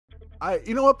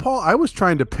You know what, Paul? I was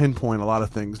trying to pinpoint a lot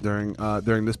of things during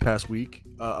this past week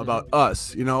about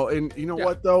us, you know, and you know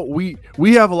what though, we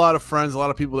have a lot of friends, a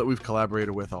lot of people that we've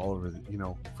collaborated with all over, you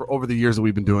know, for over the years that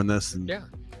we've been doing this, and you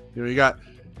know, you got,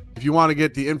 if you want to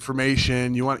get the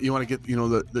information, you want to get, you know,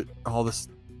 the all this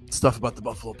stuff about the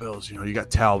Buffalo Bills, you know, you got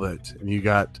Talbot and you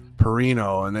got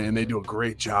Perino, and they do a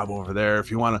great job over there. If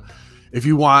you want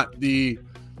the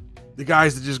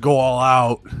guys that just go all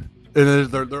out. And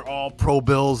they're all pro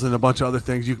Bills and a bunch of other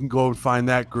things. You can go and find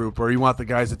that group, or you want the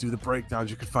guys that do the breakdowns.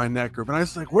 You can find that group. And I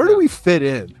was like, where do we fit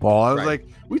in, Paul? I was like,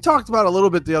 we talked about it a little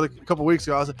bit the other couple weeks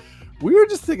ago. I was like, we were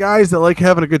just the guys that like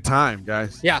having a good time,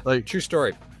 guys. Yeah, like true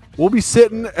story. We'll be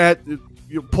sitting at,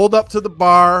 you pulled up to the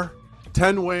bar,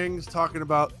 10 wings, talking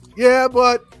about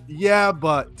but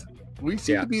we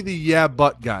seem to be the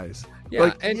but guys. Yeah,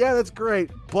 like, and that's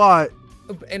great, but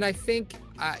I think.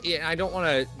 I don't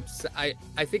want to.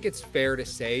 I think it's fair to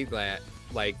say that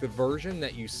like the version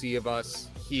that you see of us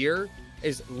here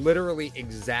is literally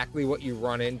exactly what you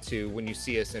run into when you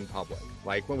see us in public.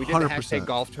 Like when we did the 100%. hashtag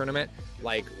golf tournament,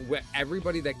 like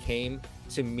everybody that came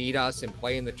to meet us and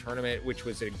play in the tournament, which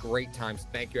was a great time. So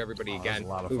thank you everybody again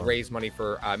who raised money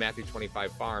for Matthew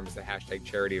 25 Farms, the hashtag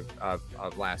charity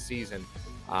of last season.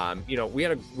 You know, we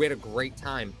had a great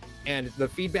time. And the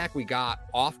feedback we got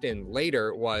often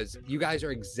later was, you guys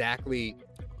are exactly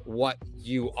what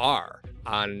you are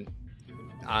on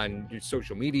your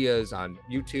social medias, on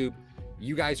YouTube.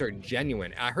 You guys are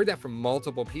genuine. I heard that from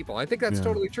multiple people. I think that's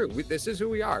totally true. This is who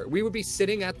we are. We would be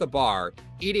sitting at the bar,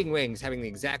 eating wings, having the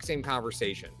exact same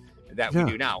conversation that we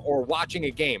do now, or watching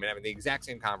a game and having the exact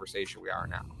same conversation we are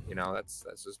now. You know, that's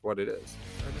just what it is.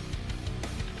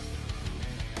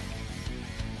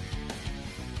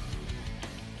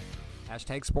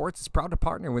 Hashtag Sports is proud to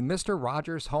partner with Mr.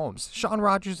 Rogers Homes. Sean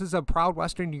Rogers is a proud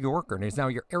Western New Yorker and is now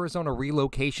your Arizona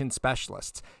relocation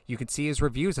specialist. You can see his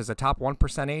reviews as a top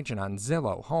 1% agent on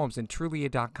Zillow, Homes, and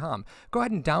Trulia.com. Go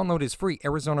ahead and download his free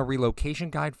Arizona relocation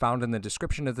guide found in the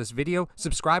description of this video.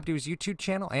 Subscribe to his YouTube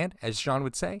channel, and, as Sean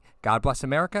would say, God bless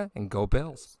America and go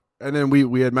Bills. And then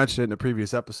we had mentioned it in a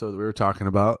previous episode that we were talking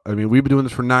about. I mean, we've been doing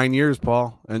this for 9 years,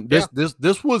 Paul, and this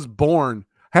was born.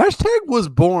 Hashtag was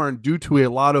born due to a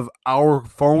lot of our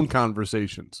phone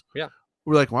conversations. Yeah.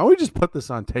 We're like, why don't we just put this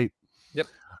on tape? Yep.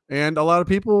 And a lot of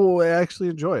people actually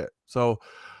enjoy it. So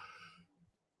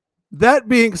that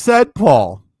being said,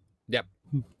 Paul. Yep.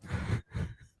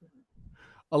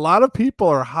 A lot of people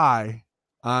are high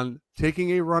on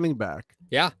taking a running back.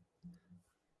 Yeah.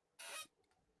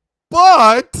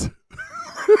 But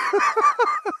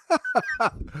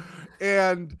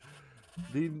and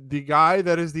the guy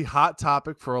that is the hot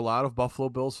topic for a lot of Buffalo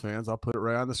Bills fans, I'll put it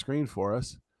right on the screen for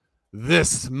us.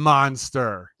 This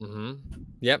monster.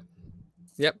 Yep.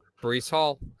 Breece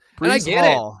Hall.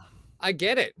 I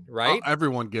get it, right?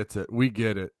 Everyone gets it. We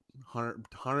get it.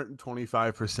 125%.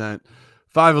 5'11",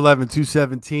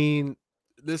 217.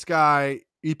 This guy,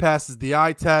 he passes the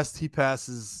eye test. He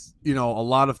passes, you know, a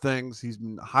lot of things. He's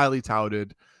been highly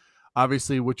touted.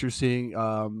 Obviously, what you're seeing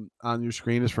on your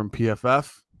screen is from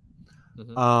PFF.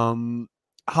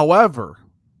 However,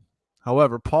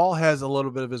 Paul has a little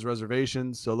bit of his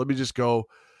reservations. So let me just go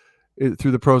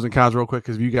through the pros and cons real quick,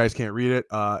 because if you guys can't read it.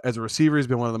 As a receiver, he's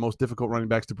been one of the most difficult running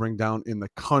backs to bring down in the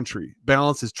country.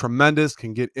 Balance is tremendous,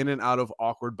 can get in and out of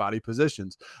awkward body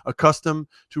positions. Accustomed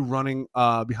to running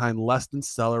behind less than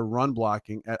stellar run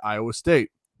blocking at Iowa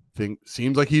State.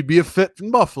 Seems like he'd be a fit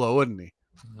in Buffalo, wouldn't he?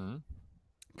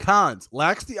 Cons: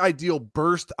 lacks the ideal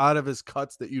burst out of his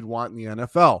cuts that you'd want in the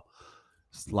NFL.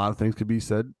 A lot of things could be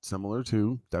said similar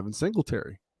to Devin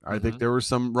Singletary. I think there were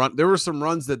some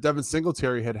runs that Devin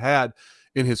Singletary had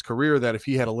in his career that if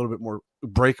he had a little bit more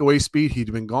breakaway speed, he'd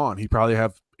have been gone. He'd probably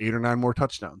have 8 or 9 more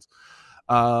touchdowns.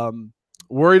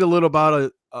 Worried a little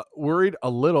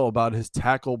about his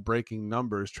tackle breaking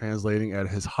numbers translating at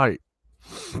his height.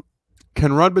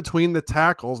 Can run between the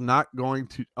tackles, not going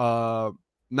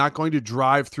to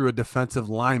drive through a defensive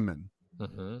lineman.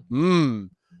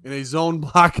 In a zone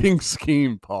blocking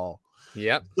scheme, Paul.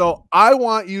 Yep. So I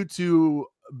want you to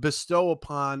bestow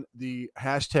upon the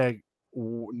hashtag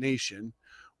nation,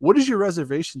 what is your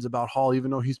reservations about Hall,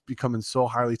 even though he's becoming so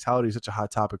highly touted? He's such a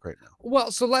hot topic right now. Well,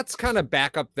 so let's kind of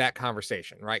back up that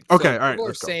conversation, right? Okay, so all right. People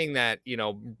are saying that, you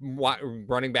know,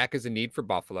 running back is a need for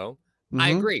Buffalo. I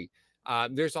agree.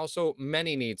 There's also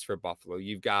many needs for Buffalo.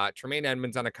 You've got Tremaine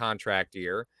Edmonds on a contract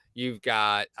year. You've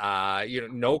got, you know,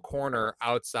 no corner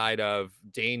outside of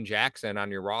Dane Jackson on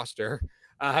your roster.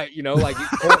 You know, like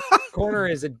corner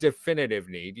is a definitive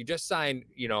need. You just signed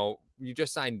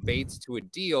Bates to a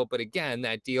deal, but again,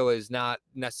 that deal is not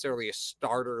necessarily a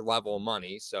starter level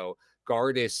money. So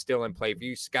guard is still in play, if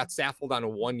you got Saffold on a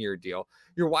 1-year deal,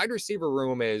 your wide receiver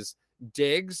room is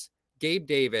Diggs, Gabe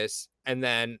Davis, and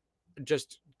then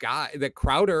just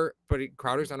Crowder, but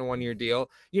Crowder's on a 1-year deal.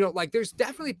 You know, like there's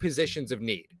definitely positions of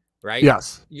need, right?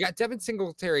 Yes. You got Devin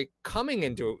Singletary coming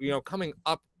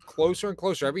up closer and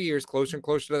closer. Every year is closer and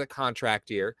closer to the contract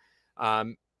year.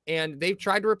 And they've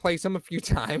tried to replace him a few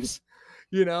times,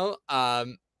 you know,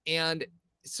 and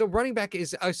so running back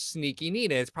is a sneaky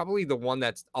need. And it's probably the one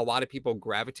that's a lot of people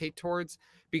gravitate towards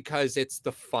because it's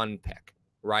the fun pick,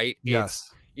 right?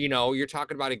 Yes. You know, you're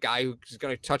talking about a guy who's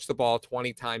going to touch the ball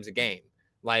 20 times a game,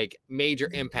 like major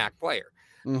impact player.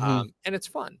 And it's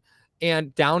fun.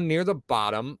 And down near the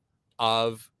bottom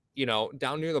of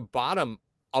the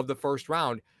first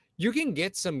round, you can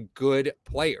get some good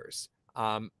players.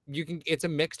 It's a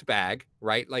mixed bag,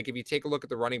 right? Like if you take a look at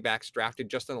the running backs drafted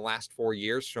just in the last 4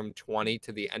 years from 20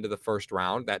 to the end of the first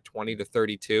round, that 20 to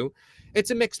 32,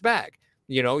 it's a mixed bag.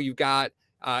 You know, you've got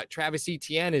Travis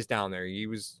Etienne is down there. He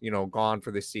was, gone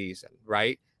for the season,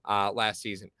 right? Last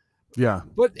season. Yeah.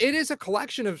 But it is a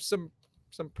collection of some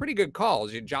pretty good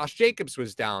calls. Josh Jacobs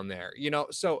was down there,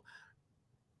 so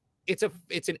it's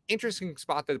an interesting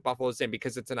spot that Buffalo's in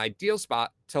because it's an ideal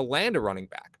spot to land a running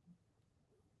back.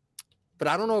 But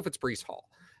I don't know if it's Breece Hall.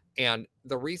 And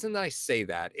the reason that I say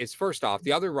that is, first off,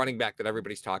 the other running back that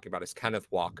everybody's talking about is Kenneth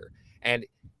Walker. And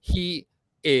he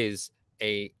is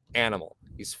an animal.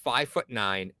 He's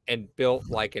 5'9" and built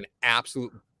like an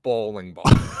absolute bowling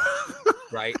ball,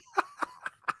 right?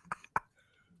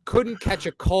 Couldn't catch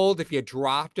a cold if you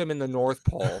dropped him in the North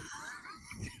Pole.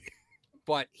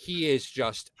 But he is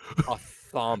just a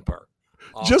thumper.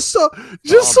 Just so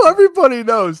everybody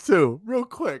knows too, real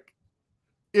quick.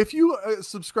 If you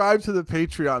subscribe to the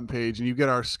Patreon page and you get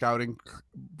our scouting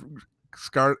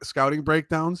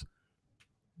breakdowns,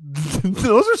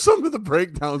 those are some of the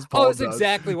breakdowns Paul that's does.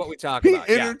 Exactly what we talk about.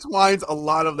 He intertwines a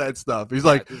lot of that stuff. He's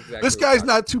like, exactly this guy's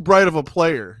not too bright of a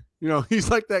player. He's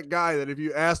like that guy that if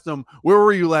you asked him, where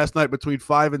were you last night between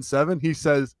 5 and 7? He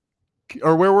says,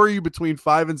 or where were you between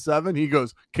 5 and 7? He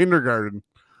goes, kindergarten.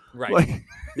 Right. Like,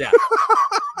 yeah.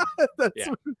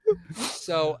 Yeah.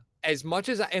 So as much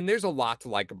as and there's a lot to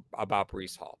like about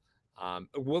Breece Hall.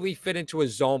 Will he fit into a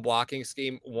zone blocking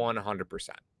scheme? 100%.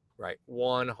 Right.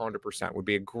 100% would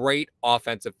be a great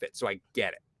offensive fit. So I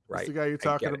get it. Right. That's the guy you're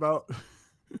talking about?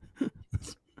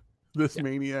 This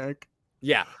maniac.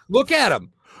 Yeah. Look at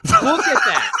him. Look at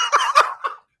that.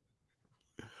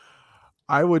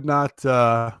 I would not.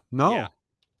 No. Yeah.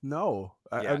 No.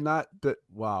 I'm not.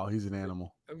 Wow. He's an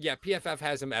animal. Yeah. PFF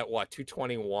has him at what?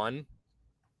 221.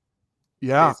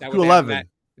 Yeah. 211.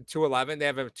 211. They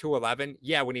have him at 211.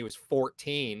 Yeah. When he was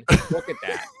 14. Look at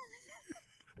that.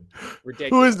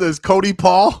 Ridiculous. Who is this? Cody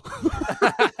Paul?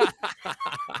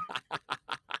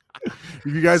 If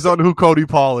you guys don't know who Cody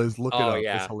Paul is, look it up.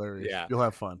 Yeah. It's hilarious. Yeah. You'll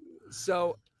have fun.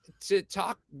 So to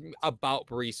talk about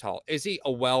Breece Hall, is he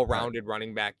a well-rounded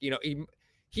running back?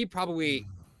 He probably,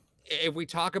 if we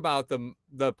talk about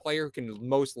the player who can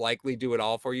most likely do it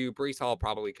all for you, Breece Hall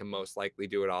probably can most likely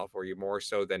do it all for you more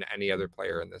so than any other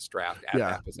player in this draft at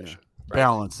that position. Yeah. Right?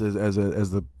 Balance as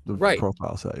the right.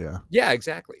 profile set. Yeah. Yeah,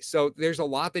 exactly. So there's a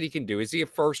lot that he can do. Is he a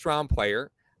first-round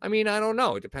player? I mean, I don't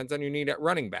know. It depends on your need at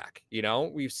running back.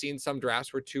 We've seen some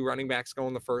drafts where 2 running backs go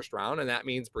in the first round, and that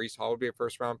means Breece Hall would be a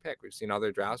first-round pick. We've seen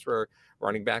other drafts where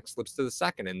running back slips to the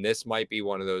second, and this might be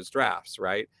one of those drafts,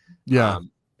 right? Yeah.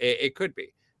 It could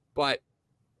be. But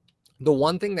the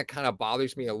one thing that kind of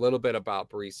bothers me a little bit about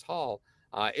Breece Hall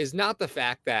is not the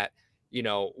fact that,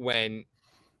 when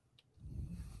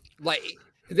like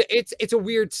it's a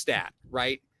weird stat,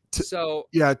 right? Before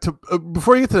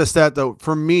you get to the stat though,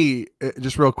 for me,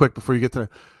 just real quick before you get to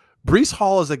Breece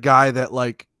Hall is a guy that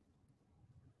like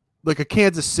a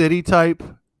Kansas City type.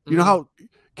 You know how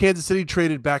Kansas City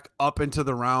traded back up into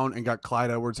the round and got Clyde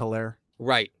Edwards-Helaire?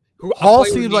 Right. Hall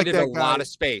seemed like that a lot of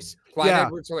space. Clyde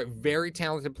Edwards-Helaire, very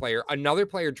talented player. Another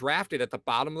player drafted at the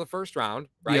bottom of the first round,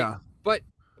 right? Yeah. But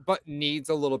needs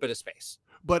a little bit of space.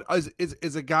 But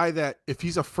is a guy that if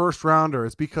he's a first rounder,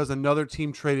 it's because another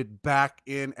team traded back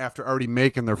in after already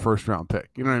making their first round pick.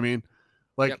 You know what I mean?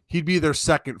 Like he'd be their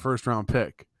second first round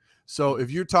pick. So if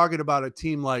you're talking about a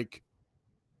team like,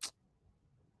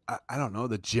 I don't know,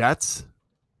 the Jets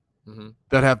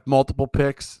that have multiple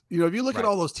picks, if you look at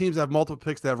all those teams that have multiple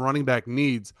picks that have running back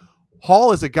needs,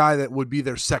 Hall is a guy that would be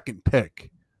their second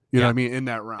pick. You know what I mean? In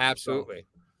that round. Absolutely. So.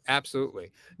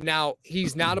 Absolutely. Now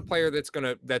he's not a player that's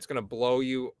gonna blow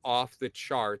you off the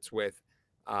charts with,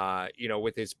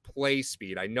 with his play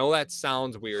speed. I know that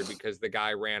sounds weird because the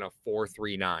guy ran a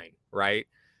 4.39, right?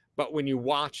 But when you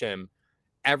watch him,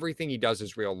 everything he does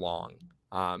is real long.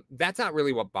 That's not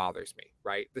really what bothers me,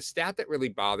 right? The stat that really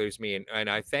bothers me, and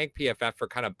I thank PFF for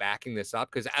kind of backing this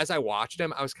up, because as I watched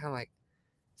him, I was kind of like,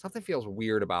 something feels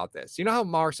weird about this. You know how,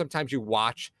 Mar, sometimes you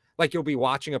watch, like you'll be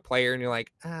watching a player and you're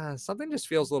like, something just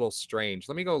feels a little strange.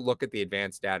 Let me go look at the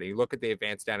advanced data. You look at the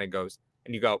advanced data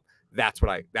and you go, that's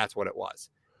what it was,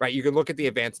 right? You can look at the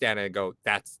advanced data and go,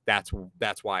 that's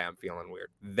why I'm feeling weird.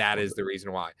 That is the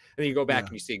reason why. And then you go back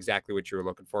and you see exactly what you were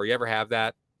looking for. You ever have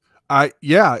that?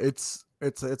 It's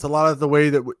a lot of the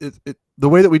way that the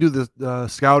way that we do the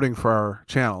scouting for our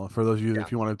channel. For those of you,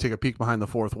 if you want to take a peek behind the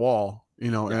fourth wall,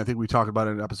 and I think we talked about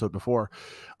it in an episode before.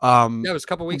 It was a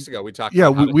couple weeks ago. We talked.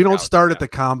 We don't start at the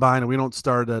combine, and we don't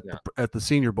start at the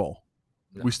Senior Bowl.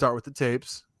 No. We start with the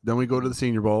tapes, then we go to the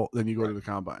Senior Bowl, then you go to the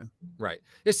combine. Right.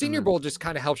 The Senior Bowl just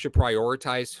kind of helps you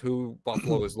prioritize who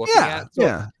Buffalo is looking at.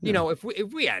 So,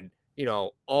 if we had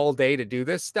all day to do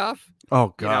this stuff.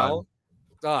 Oh God.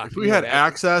 If we had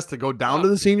access to go down to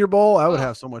the Senior Bowl, I would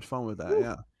have so much fun with that.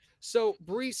 Yeah. So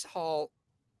Breece Hall,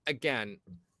 again,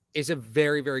 is a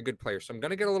very, very good player. So I'm going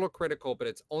to get a little critical, but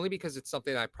it's only because it's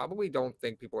something I probably don't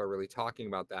think people are really talking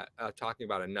about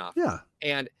enough. Yeah.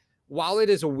 And while it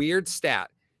is a weird stat,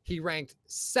 he ranked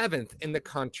 7th in the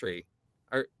country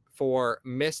for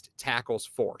missed tackles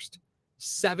forced.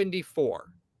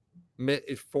 74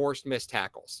 forced missed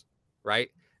tackles, right?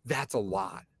 That's a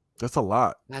lot. That's a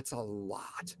lot. That's a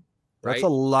lot. Right? That's a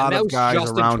lot of guys around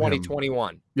him. That was just in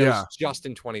 2021. That was just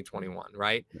in 2021,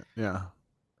 right? Yeah.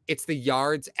 It's the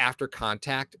yards after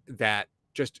contact that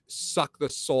just suck the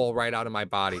soul right out of my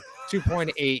body.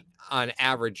 2.8 on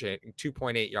average,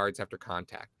 2.8 yards after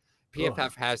contact.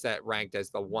 PFF has that ranked as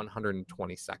the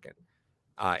 122nd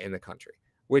in the country,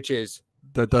 which is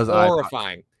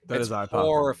horrifying. That is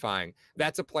horrifying.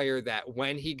 That's a player that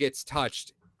when he gets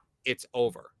touched, it's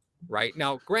over. Right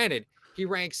now, granted, he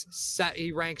ranks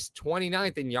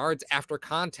 29th in yards after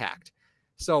contact.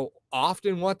 So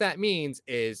often what that means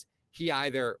is he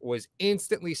either was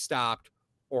instantly stopped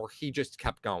or he just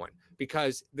kept going,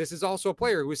 because this is also a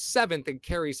player who was 7th in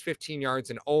carries 15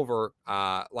 yards and over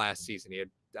last season. He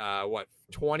had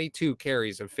 22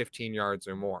 carries of 15 yards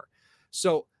or more.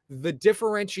 So the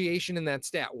differentiation in that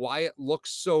stat, why it looks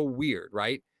so weird,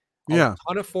 right? A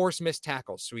ton of forced missed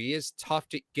tackles. So he is tough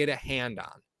to get a hand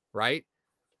on. Right?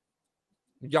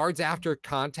 Yards after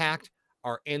contact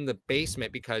are in the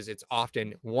basement because it's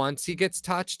often once he gets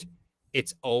touched,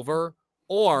 it's over,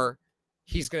 or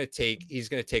he's going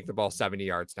to take the ball 70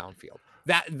 yards downfield.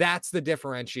 That's the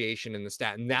differentiation in the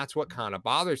stat. And that's what kind of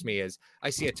bothers me is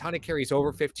I see a ton of carries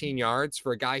over 15 yards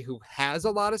for a guy who has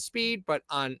a lot of speed, but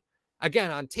on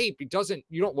tape, you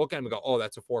don't look at him and go, oh,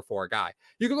 that's a 4.4 guy.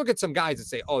 You can look at some guys and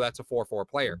say, oh, that's a 4.4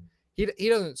 player. He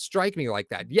doesn't strike me like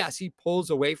that. Yes, he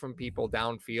pulls away from people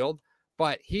downfield,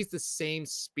 but he's the same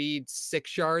speed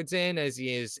 6 yards in as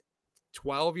he is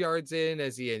 12 yards in,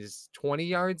 as he is 20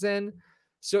 yards in.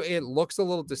 So it looks a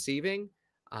little deceiving,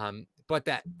 but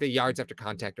that the yards after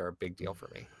contact are a big deal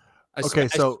for me. Okay,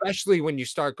 so especially when you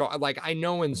start going, like I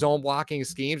know in zone blocking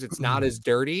schemes, it's not as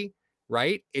dirty,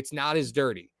 right? It's not as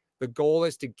dirty. The goal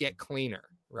is to get cleaner,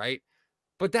 right?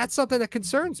 But that's something that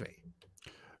concerns me.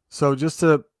 So just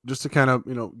to kind of,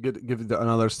 give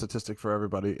another statistic for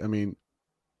everybody. I mean,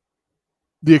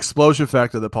 the explosion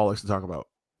factor that Paul likes to talk about.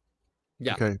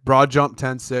 Yeah. Okay. Broad jump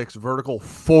 10.6, vertical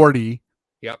 40.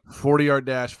 Yep. 40-yard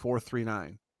dash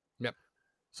 4.39. Yep.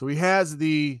 So he has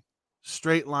the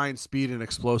straight line speed and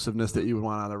explosiveness that you would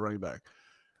want out of a running back.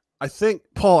 I think,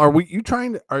 Paul, what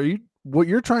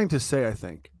you're trying to say, I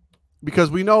think, because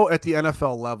we know at the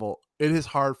NFL level, it is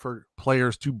hard for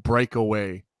players to break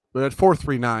away. But at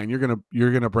 4.39,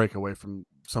 you're gonna break away from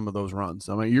some of those runs.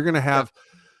 I mean, you're gonna have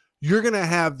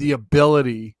the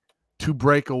ability to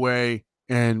break away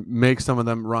and make some of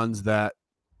them runs that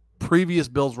previous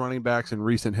Bills running backs in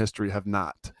recent history have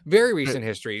not. Very recent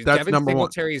history. That's Devin number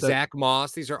Singletary, one. Zach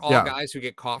Moss. These are all guys who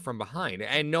get caught from behind.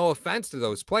 And no offense to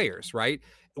those players, right?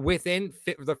 Within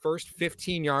the first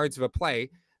 15 yards of a play,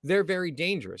 they're very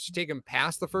dangerous. You take them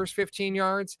past the first 15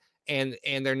 yards. And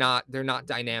they're not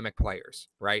dynamic players,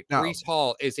 right? No. Breece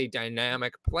Hall is a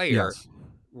dynamic player,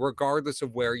 regardless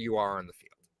of where you are on the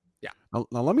field. Yeah.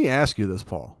 Now let me ask you this,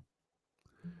 Paul.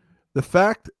 The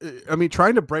fact, I mean,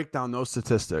 trying to break down those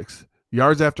statistics: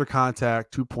 yards after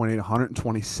contact 2.8,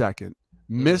 122nd,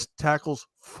 missed tackles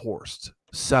forced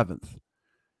 7th.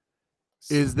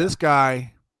 Is this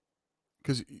guy?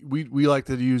 Because we like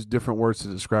to use different words to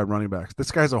describe running backs.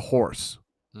 This guy's a horse.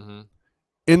 Mm-hmm.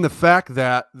 In the fact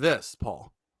that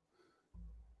Paul,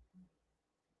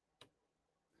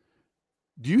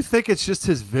 do you think it's just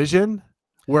his vision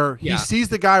where he sees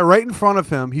the guy right in front of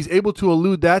him? He's able to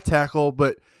elude that tackle,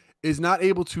 but is not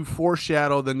able to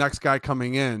foreshadow the next guy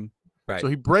coming in. Right. So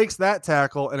he breaks that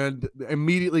tackle and then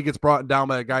immediately gets brought down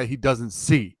by a guy he doesn't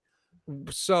see.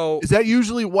 So is that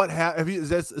usually what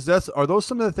happens? Are those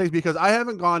some of the things? Because I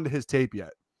haven't gone to his tape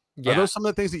yet. Yeah. Are those some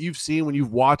of the things that you've seen when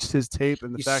you've watched his tape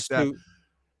and the fact that?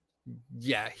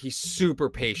 Yeah, he's super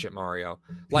patient, Mario.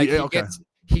 Like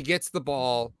he gets the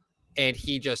ball and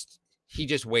he just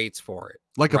waits for it.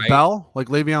 Like a Bell, like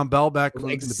Le'Veon Bell back in the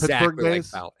Pittsburgh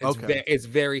days. Like Bell. It's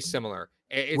very similar.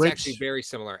 It's actually very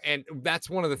similar. And that's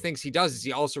one of the things he does is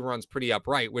he also runs pretty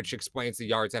upright, which explains the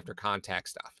yards after contact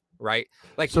stuff, right?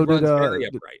 Like he runs very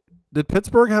upright. Did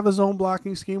Pittsburgh have a zone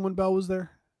blocking scheme when Bell was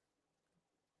there?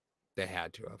 They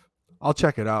had to have. I'll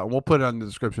check it out and we'll put it on the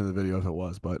description of the video if it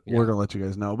was, but we're gonna let you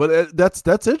guys know. But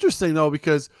that's interesting though,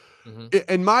 because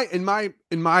in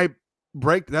my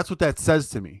break, that's what that says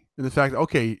to me. And the fact,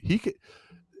 okay, he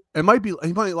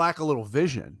might lack a little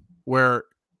vision where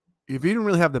if he didn't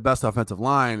really have the best offensive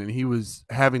line and he was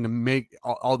having to make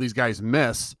all these guys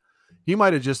miss, he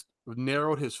might have just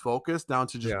narrowed his focus down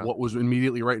to just what was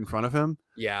immediately right in front of him.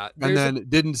 Yeah. And then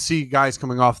didn't see guys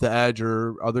coming off the edge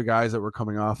or other guys that were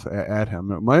coming off at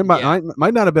him. It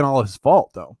might not have been all his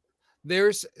fault though.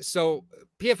 So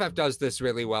PFF does this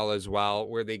really well as well,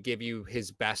 where they give you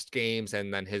his best games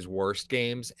and then his worst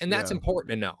games. And that's important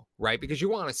to know, right? Because you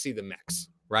want to see the mix,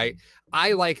 right?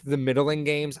 I like the middling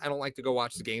games. I don't like to go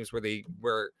watch the games where the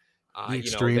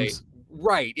extremes.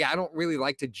 Right. Yeah. I don't really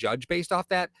like to judge based off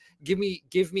that. Give me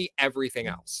everything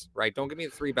else, right? Don't give me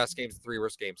the 3 best games, the 3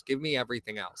 worst games. Give me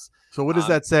everything else. So what does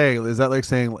that say? Is that like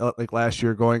saying like last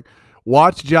year going,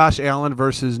 watch Josh Allen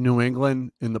versus New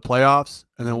England in the playoffs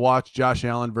and then watch Josh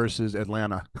Allen versus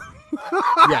Atlanta?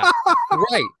 Yeah.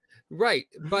 Right.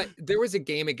 But there was a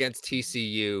game against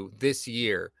TCU this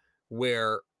year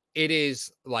where it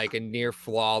is like a near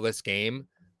flawless game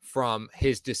from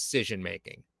his decision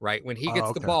making, right? When he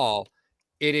gets the ball,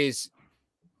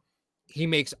 he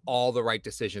makes all the right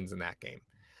decisions in that game.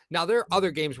 Now, there are other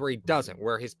games where he doesn't,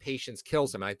 where his patience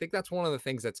kills him. And I think that's one of the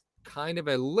things that's kind of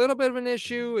a little bit of an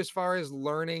issue as far as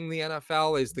learning the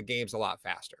NFL is the game's a lot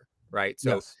faster, right?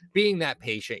 So being that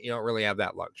patient, you don't really have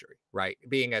that luxury, right?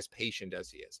 Being as patient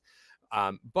as he is.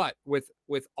 But with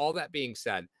all that being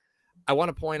said, I want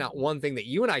to point out one thing that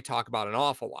you and I talk about an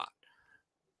awful lot.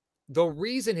 The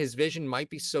reason his vision might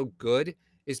be so good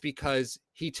is because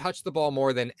he touched the ball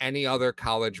more than any other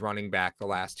college running back the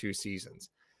last 2 seasons.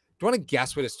 Do you want to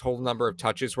guess what his total number of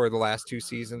touches were the last 2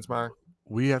 seasons, Mar?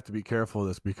 We have to be careful of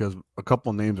this because a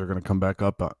couple names are going to come back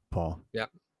up, Paul. Yeah,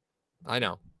 I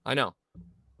know.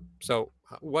 So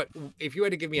what if you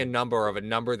had to give me a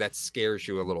number that scares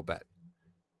you a little bit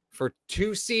for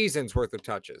 2 seasons worth of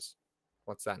touches?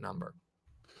 What's that number?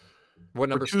 What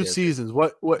number? For 2 seasons.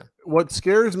 What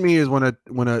scares me is when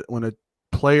a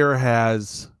player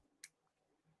has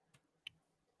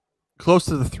close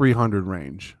to the 300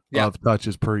 range of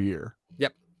touches per year.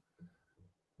 Yep.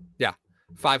 Yeah.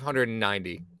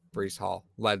 590. Breece Hall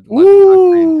led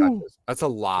touches. That's a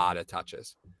lot of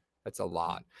touches. That's a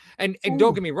lot. And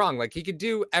don't get me wrong, like he could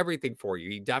do everything for you.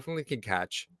 He definitely can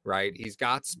catch, right? He's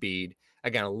got speed.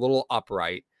 Again, a little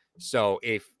upright. So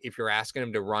if you're asking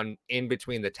him to run in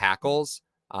between the tackles,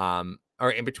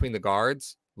 or in between the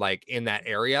guards, like in that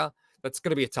area, that's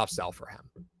going to be a tough sell for him,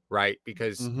 right?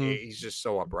 Because he's just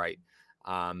so upright.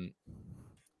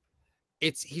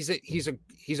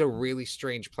 He's a really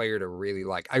strange player to really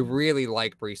like. I really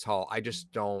like Breece Hall. I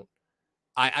just don't.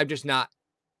 I'm just not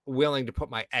willing to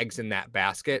put my eggs in that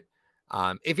basket.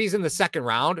 If he's in the second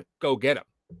round, go get him.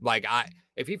 Like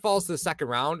if he falls to the second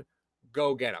round,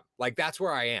 go get him. Like that's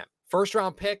where I am. First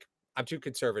round pick, I'm too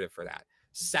conservative for that.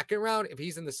 Second round, if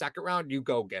he's in the second round, you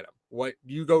go get him.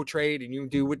 You go trade and you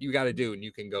do what you got to do and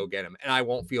you can go get him. And I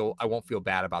won't feel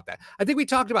bad about that. I think we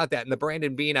talked about that in the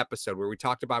Brandon Beane episode where we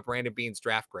talked about Brandon Beane's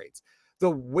draft grades.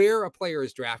 Where a player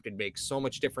is drafted makes so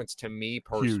much difference to me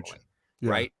personally,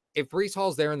 right? If Breece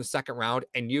Hall's there in the second round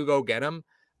and you go get him,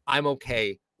 I'm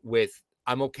okay with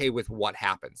what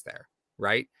happens there,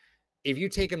 right? If you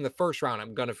take him the first round,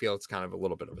 I'm going to feel it's kind of a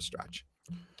little bit of a stretch.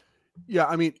 Yeah,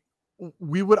 I mean,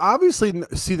 we would obviously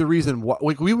see the reason why.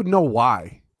 Like, we would know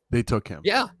why they took him.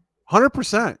 Yeah,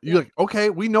 100%. You're like, okay,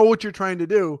 we know what you're trying to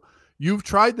do. You've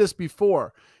tried this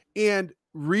before, and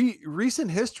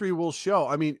recent history will show.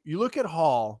 I mean, you look at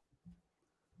Hall.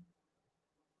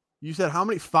 You said how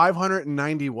many?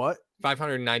 590 what?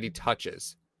 590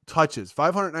 touches.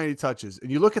 590 touches.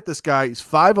 And you look at this guy. He's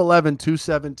 5'11",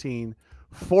 217,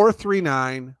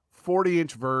 4'39",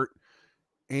 40-inch vert,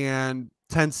 and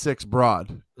 10.6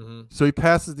 broad. So he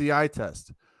passes the eye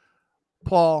test.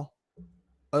 Paul,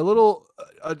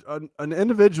 an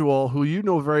individual who you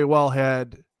know very well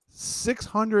had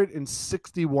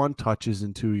 661 touches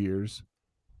in 2 years.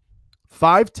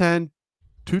 5'10",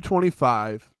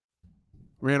 225,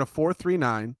 ran a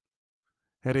 4.39,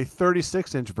 had a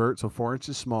 36-inch vert, so 4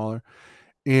 inches smaller,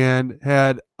 and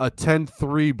had a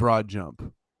 10.3 broad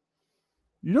jump.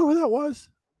 You know who that was?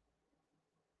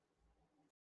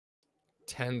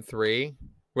 10.3.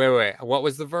 Wait. What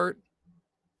was the vert?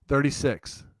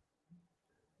 36.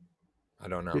 I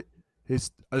don't know.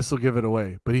 This will give it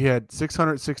away. But he had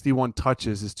 661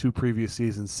 touches his 2 previous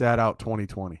seasons, sat out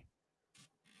 2020.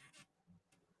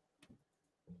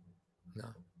 No.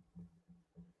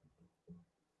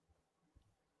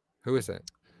 Who is it?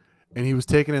 And he was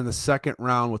taken in the 2nd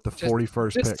round with the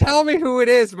 41st pick. Just tell me who it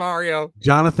is, Mario.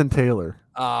 Jonathan Taylor.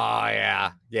 Oh,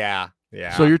 yeah.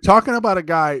 So you're talking about a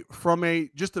guy from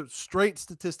just a straight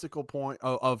statistical point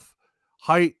of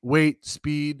height, weight,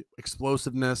 speed,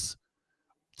 explosiveness,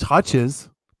 touches.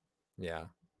 Yeah.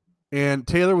 And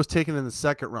Taylor was taken in the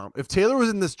 2nd round. If Taylor was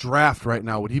in this draft right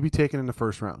now, would he be taken in the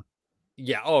 1st round?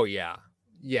 Yeah. Oh, yeah.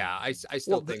 Yeah, I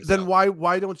still think then so. why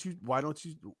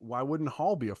wouldn't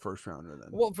Hall be a 1st rounder then?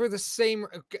 Well, for the same,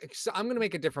 so I'm going to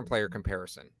make a different player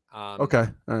comparison. Okay,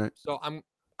 all right. So I'm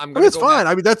it's fine.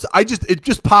 I mean, it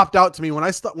just popped out to me when I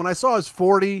saw his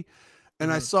 40,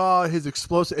 and I saw his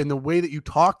explosive and the way that you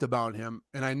talked about him,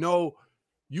 and I know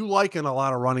you liken a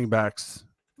lot of running backs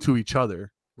to each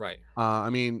other. Right. I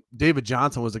mean, David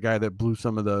Johnson was the guy that blew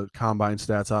some of the combine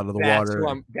stats out of the water.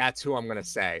 That's who I'm going to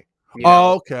say.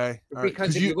 Okay. All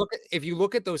because right. if you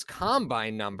look at those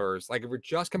combine numbers, like if we're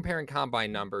just comparing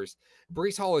combine numbers,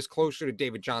 Breece Hall is closer to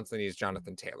David Johnson than he is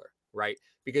Jonathan Taylor, right?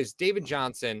 Because David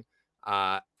Johnson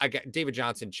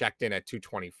checked in at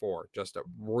 224, just a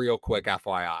real quick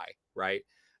FYI, right?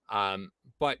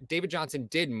 But David Johnson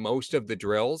did most of the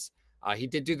drills. He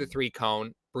did do the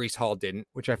 3-cone. Breece Hall didn't,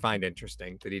 which I find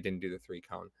interesting that he didn't do the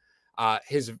 3-cone.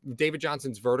 David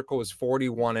Johnson's vertical was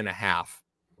 41.5.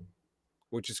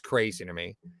 which is crazy to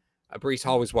me. Breece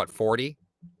Hall was what, 40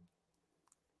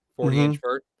 inch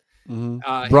vert.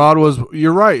 Broad was,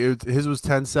 you're right. His was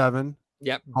 10.7.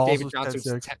 Yep. Hall's David Johnson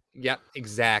was 10, yep,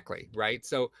 exactly. Right.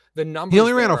 So the numbers, he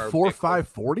only ran a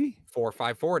 4.540.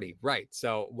 4.540. Right.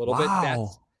 So a little bit.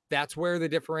 That's where the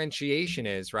differentiation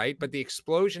is, right? But the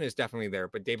explosion is definitely there.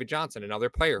 But David Johnson, another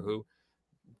player who,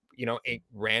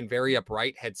 ran very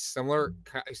upright, had similar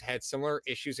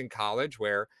issues in college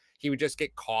where he would just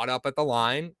get caught up at the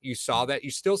line. You saw that. You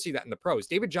still see that in the pros.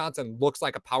 David Johnson looks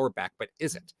like a power back, but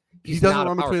isn't. He doesn't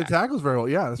run between the tackles very well.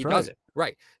 Yeah, that's right. He doesn't.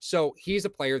 Right. So he's a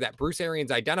player that Bruce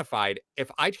Arians identified.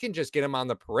 If I can just get him on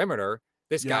the perimeter,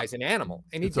 this guy's an animal.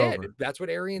 And he did. Over. That's what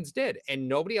Arians did. And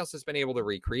nobody else has been able to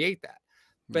recreate that.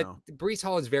 But Breece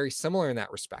Hall is very similar in that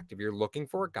respect. If you're looking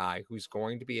for a guy who's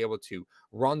going to be able to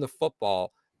run the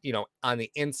football, on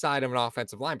the inside of an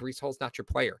offensive line, Breece Hall's not your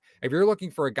player. If you're looking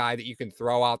for a guy that you can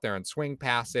throw out there and swing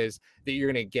passes that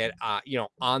you're going to get,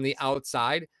 on the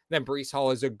outside, then Breece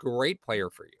Hall is a great player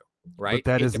for you, right?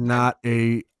 But that is not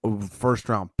a 1st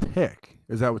round pick.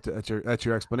 Is that what that's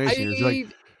your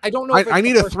explanation? I don't know. I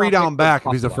need a 3-down back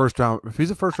if he's a 1st round. If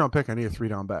he's a 1st round pick, I need a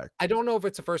 3-down back. I don't know if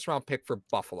it's a 1st round pick for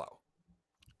Buffalo.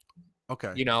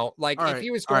 Okay. If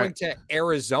he was going to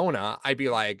Arizona, I'd be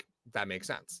like, that makes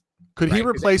sense. Could he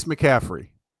replace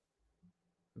McCaffrey?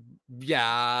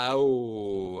 Yeah.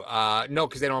 No,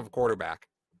 because they don't have a quarterback.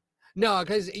 No,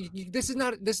 because this is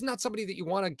not somebody that you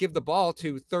want to give the ball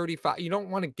to 35. You don't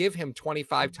want to give him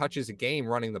 25 touches a game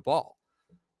running the ball.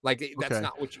 Like that's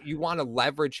not what you want to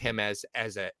leverage him as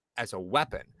a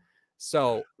weapon.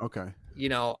 So again,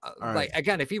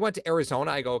 if he went to Arizona,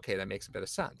 I go, okay, that makes a bit of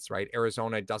sense, right?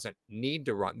 Arizona doesn't need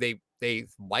to run. They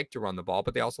like to run the ball,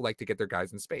 but they also like to get their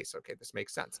guys in space. Okay, this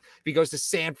makes sense. If he goes to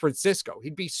San Francisco,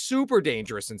 he'd be super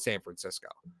dangerous in San Francisco.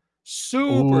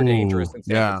 Super dangerous in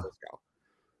San Francisco,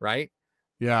 right?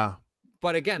 Yeah.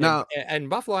 But again, in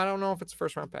Buffalo, I don't know if it's a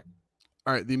 1st round pick.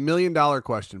 All right, the $1 million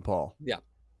question, Paul. Yeah.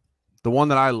 The one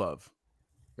that I love.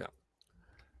 Yeah.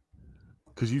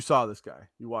 Because you saw this guy.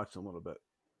 You watched him a little bit.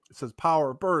 It says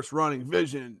power, burst, running,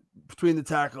 vision, between the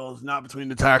tackles, not between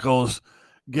the tackles,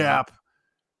 gap.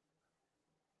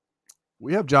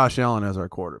 We have Josh Allen as our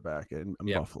quarterback in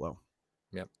Buffalo.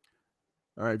 Yep.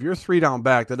 All right, if you're a 3-down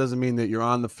back, that doesn't mean that you're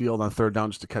on the field on 3rd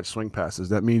down just to catch swing passes.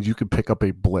 That means you can pick up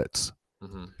a blitz.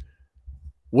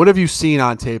 What have you seen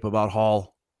on tape about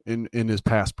Hall in his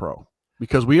pass pro?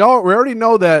 Because we already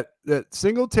know that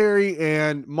Singletary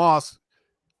and Moss,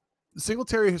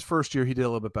 Singletary his 1st year, he did a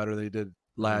little bit better than he did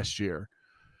last year.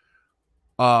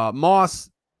 Moss,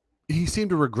 he seemed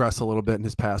to regress a little bit in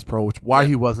his pass pro, which why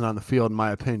he wasn't on the field, in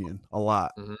my opinion, a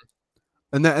lot.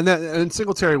 And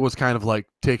Singletary was kind of like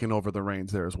taking over the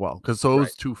reins there as well. Because so it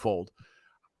was twofold.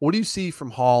 What do you see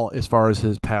from Hall as far as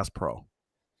his pass pro?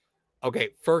 Okay,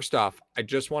 first off, I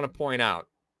just want to point out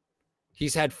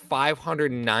he's had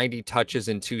 590 touches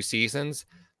in 2 seasons.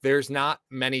 There's not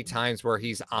many times where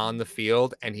he's on the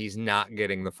field and he's not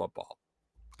getting the football.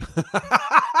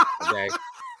 Okay.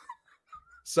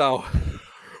 So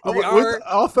we are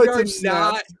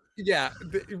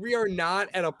not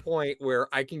at a point where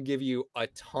I can give you a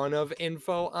ton of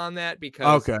info on that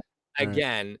because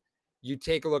again, you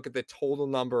take a look at the total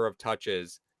number of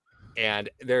touches and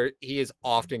he is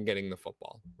often getting the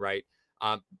football, right?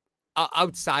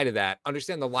 Outside of that,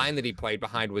 understand the line that he played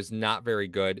behind was not very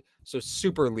good, so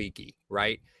super leaky,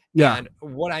 right? Yeah. And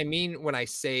what I mean when I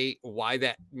say why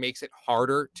that makes it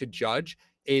harder to judge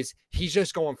is he's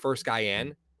just going first guy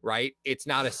in, right? It's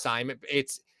not assignment.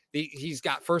 He's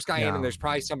got first guy in, and there's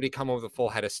probably somebody coming with a full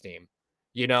head of steam,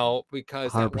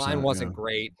 because that line wasn't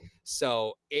great.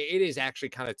 So it is actually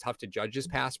kind of tough to judge his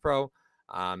pass pro,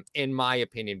 in my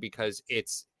opinion, because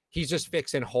he's just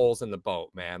fixing holes in the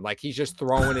boat, man. Like he's just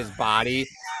throwing his body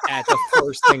at the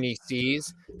first thing he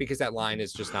sees because that line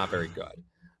is just not very good.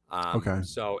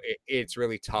 So it's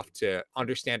really tough to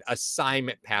understand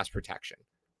assignment pass protection,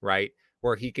 right?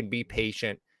 Where he can be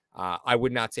patient. I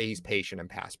would not say he's patient in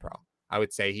pass pro. I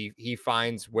would say he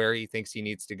finds where he thinks he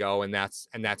needs to go, and that's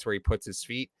where he puts his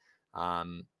feet.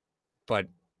 But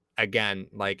again,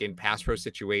 like in pass pro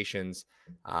situations,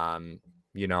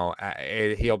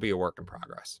 he'll be a work in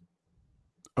progress.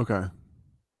 Okay.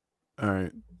 All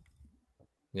right.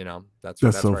 That's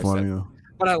so funny. Though.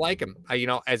 But I like him.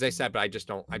 As I said, but I just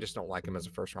don't like him as a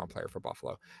first round player for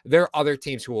Buffalo. There are other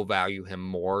teams who will value him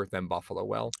more than Buffalo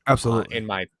will. Absolutely. In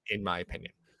my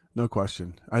opinion. No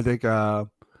question. I think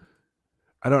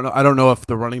I don't know if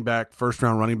the first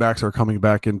round running backs are coming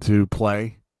back into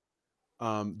play.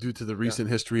 Due to the recent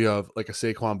history of like a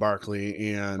Saquon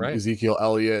Barkley and Ezekiel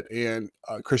Elliott and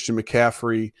Christian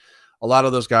McCaffrey, a lot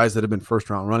of those guys that have been first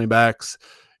round running backs,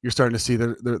 you're starting to see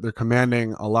they're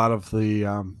commanding a lot of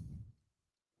the.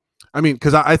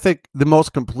 Because I think the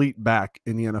most complete back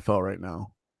in the NFL right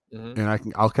now,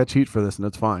 and I'll catch heat for this, and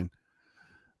that's fine.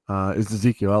 Is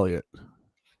Ezekiel Elliott?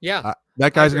 Yeah,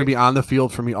 that guy's going to be on the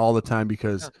field for me all the time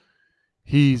because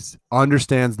he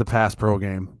understands the pass pro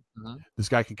game. This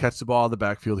guy can catch the ball in the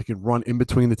backfield. He can run in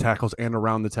between the tackles and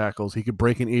around the tackles. He could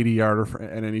break an 80-yarder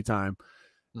at any time.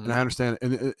 And I understand.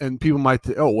 And people might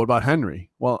think, what about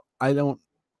Henry? Well, I don't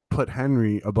put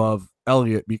Henry above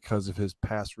Elliott because of his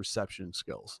pass reception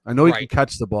skills. I know he can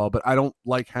catch the ball, but I don't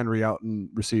like Henry out in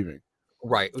receiving.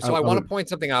 Right. So I want to point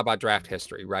something out about draft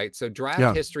history, right? So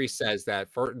draft history says that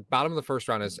for bottom of the first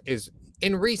round is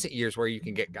in recent years where you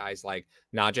can get guys like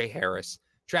Najee Harris,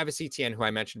 Travis Etienne, who I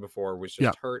mentioned before, was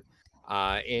just hurt.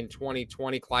 In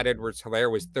 2020, Clyde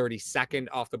Edwards-Helaire was 32nd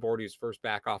off the board. He was first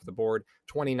back off the board.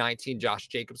 2019, Josh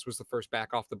Jacobs was the first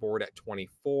back off the board at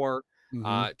 24.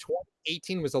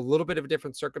 2018 was a little bit of a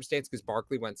different circumstance because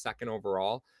Barkley went second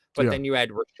overall. But then you had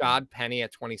Rashad Penny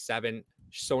at 27,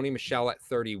 Sony Michel at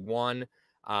 31.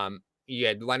 You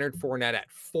had Leonard Fournette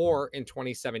at 4 in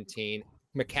 2017,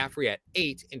 McCaffrey at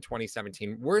 8 in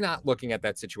 2017. We're not looking at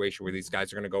that situation where these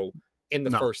guys are going to go in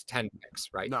the first 10 picks,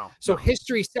 right? So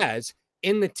history says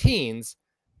in the teens,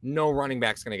 no running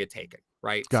back's going to get taken,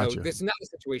 right? Gotcha. So this is not a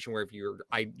situation where if you're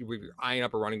eyeing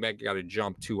up a running back, you got to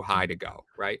jump too high to go,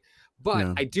 right?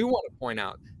 But I do want to point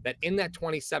out that in that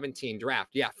 2017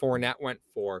 draft, Fournette went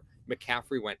 4,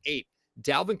 McCaffrey went 8,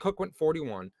 Dalvin Cook went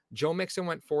 41, Joe Mixon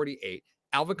went 48,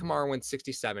 Alvin Kamara went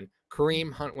 67,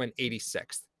 Kareem Hunt went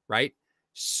 86th, right?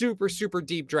 Super, super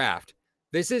deep draft.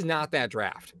 This is not that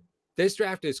draft. This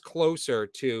draft is closer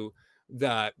to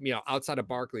the, outside of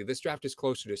Barkley, this draft is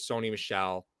closer to Sony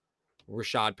Michel,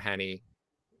 Rashad Penny.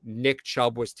 Nick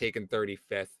Chubb was taken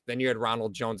 35th. Then you had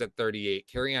Ronald Jones at 38,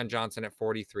 Kerryon Johnson at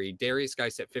 43, Darius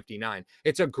Geis at 59.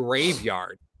 It's a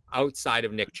graveyard outside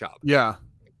of Nick Chubb. Yeah.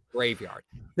 Graveyard.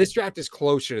 This draft is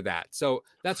closer to that. So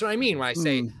that's what I mean when I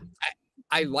say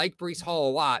I like Breece Hall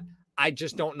a lot. I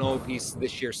just don't know if he's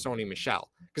this year's Sony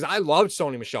Michel. Because I loved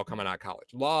Sony Michel coming out of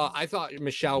college. I thought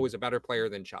Michel was a better player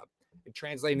than Chubb.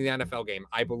 Translating the NFL game,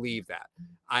 I believe that.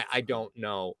 I don't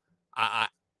know.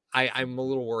 I'm a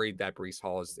little worried that Breece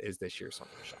Hall is this year's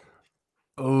Sony Michel.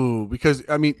 Oh, because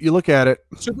you look at it.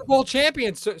 Super Bowl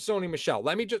champion Sony Michel.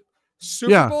 Let me just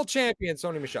Super Bowl champion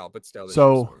Sony Michel, but still.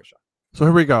 So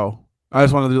here we go. I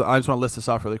just want to list this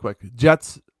off really quick.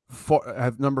 Jets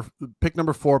have pick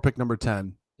number 4, pick number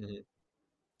 10,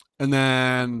 and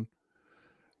then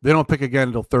they don't pick again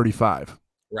until 35.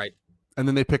 Right. And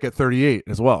then they pick at 38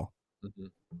 as well.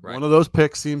 Right. One of those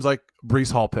picks seems like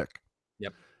Breece Hall pick.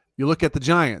 Yep. You look at the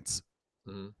Giants.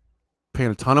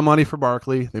 paying a ton of money for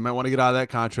Barkley. They might want to get out of that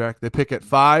contract. They pick at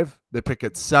 5. They pick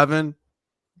at 7.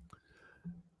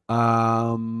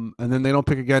 And then they don't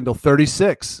pick again until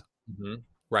 36.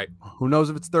 Right. Who knows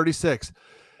if it's 36?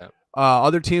 Yep.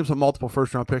 Other teams with multiple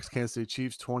first-round picks, Kansas City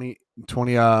Chiefs, 29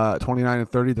 and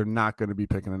 30, they're not going to be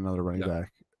picking another running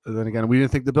back. And then again, we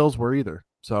didn't think the Bills were either.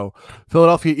 So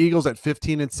Philadelphia Eagles at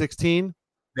 15 and 16.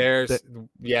 They're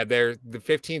the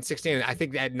 15, 16. I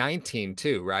think at 19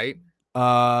 too, right?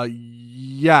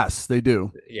 Yes, they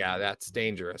do. Yeah, that's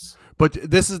dangerous. But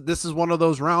this is one of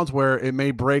those rounds where it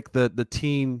may break the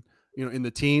teen, in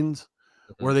the teens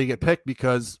where they get picked,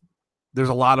 because there's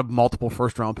a lot of multiple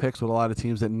first round picks with a lot of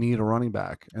teams that need a running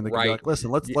back, and they can be like, listen,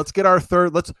 let's get our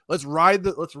third, let's ride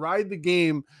the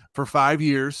game for 5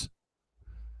 years,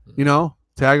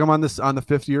 tag them on the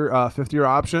fifth year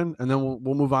option, and then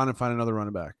we'll move on and find another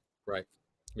running back. Right.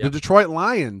 Yep. The Detroit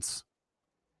Lions,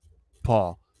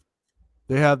 Paul,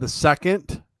 they have the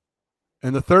 2nd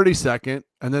and the 32nd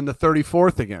and then the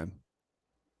 34th again.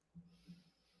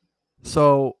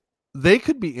 So they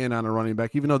could be in on a running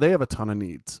back, even though they have a ton of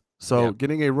needs. So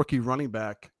getting a rookie running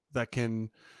back that can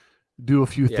do a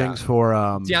few things for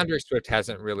DeAndre Swift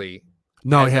hasn't really.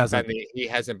 No, he hasn't. He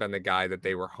hasn't been the guy that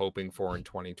they were hoping for in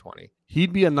 2020.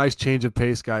 He'd be a nice change of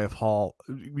pace guy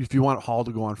if you want Hall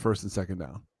to go on first and second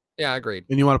down. Yeah, agreed.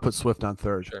 And you want to put Swift on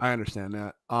third. Sure. I understand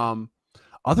that.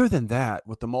 Other than that,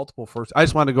 with the multiple first, I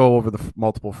just wanted to go over the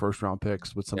multiple first round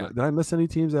picks with some. Did I miss any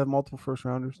teams that have multiple first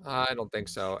rounders? I don't think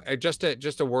so. Just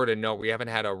a word of note: we haven't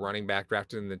had a running back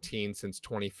drafted in the teens since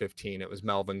 2015. It was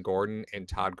Melvin Gordon, and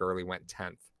Todd Gurley went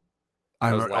 10th.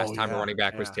 That was the last time a running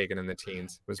back was taken in the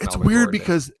teens. It's Melvin weird Gordon.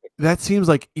 Because that seems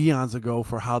like eons ago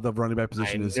for how the running back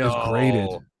position is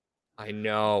graded. I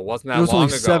know. Wasn't that long ago? It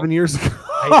was only 7 years ago.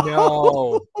 I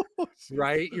know.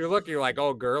 Right? You're like,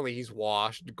 oh, Gurley, he's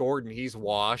washed. Gordon, he's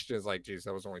washed. And it's like, geez,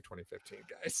 that was only 2015,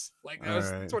 guys. Like, that was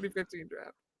 2015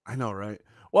 draft. I know, right?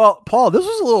 Well, Paul, this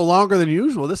was a little longer than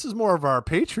usual. This is more of our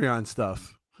Patreon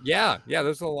stuff. Yeah,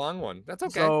 this is a long one. That's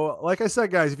okay. So, like I said,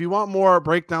 guys, if you want more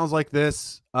breakdowns like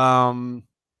this, this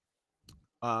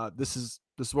is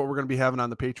what we're going to be having on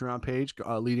the Patreon page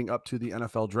leading up to the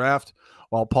NFL draft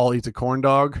while Paul eats a corn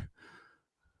dog.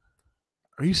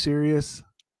 Are you serious?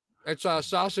 It's a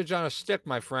sausage on a stick,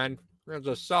 my friend. There's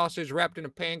a sausage wrapped in a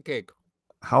pancake.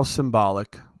 How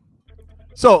symbolic.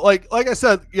 So, like I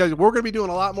said, we're going to be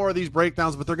doing a lot more of these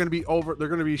breakdowns, but they're going to be a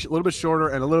little bit shorter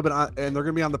and and they're going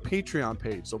to be on the Patreon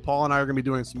page. So Paul and I are going to be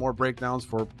doing some more breakdowns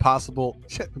for possible.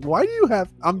 Why do you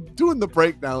have? I'm doing the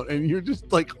breakdown and you're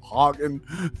just like hogging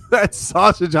that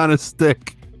sausage on a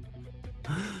stick.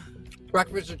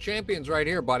 Breakfast of champions, right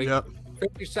here, buddy. Yep.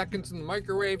 50 seconds in the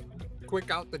microwave. Quick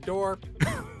out the door.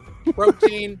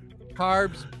 Protein,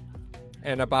 carbs,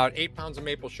 and about 8 pounds of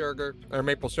maple sugar or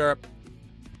maple syrup.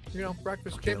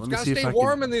 Breakfast chips. Gotta stay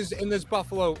warm in this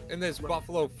buffalo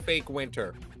fake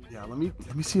winter. Yeah, let me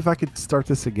see if I could start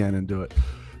this again and do it.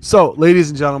 So, ladies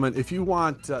and gentlemen, if you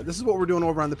want, this is what we're doing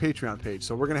over on the Patreon page.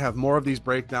 So we're going to have more of these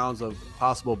breakdowns of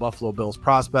possible Buffalo Bills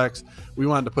prospects. We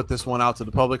wanted to put this one out to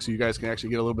the public so you guys can actually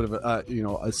get a little bit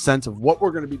of a sense of what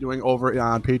we're going to be doing over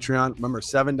on Patreon. Remember,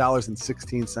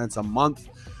 $7.16 a month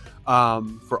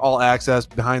for all access,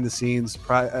 behind the scenes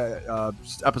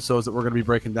episodes that we're going to be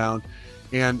breaking down.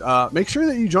 And make sure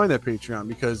that you join that Patreon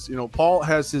because Paul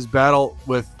has his battle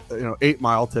with 8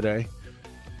 Mile today.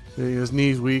 His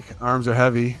knees weak, arms are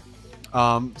heavy.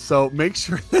 So make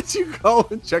sure that you go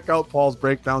and check out Paul's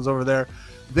breakdowns over there.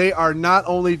 They are not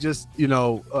only just,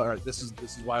 this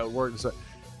is why it would work. So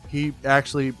he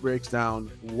actually breaks down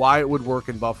why it would work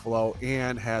in Buffalo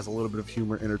and has a little bit of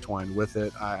humor intertwined with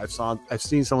it. I've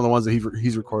seen some of the ones that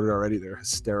he's recorded already. They're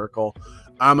hysterical.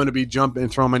 I'm going to be jumping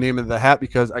and throwing my name into the hat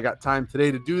because I got time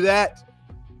today to do that.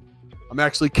 I'm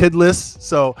actually kidless,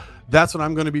 so that's what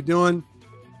I'm going to be doing.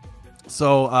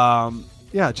 So,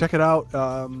 check it out.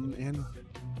 And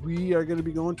we are going to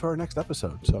be going to our next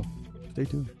episode. So stay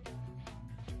tuned.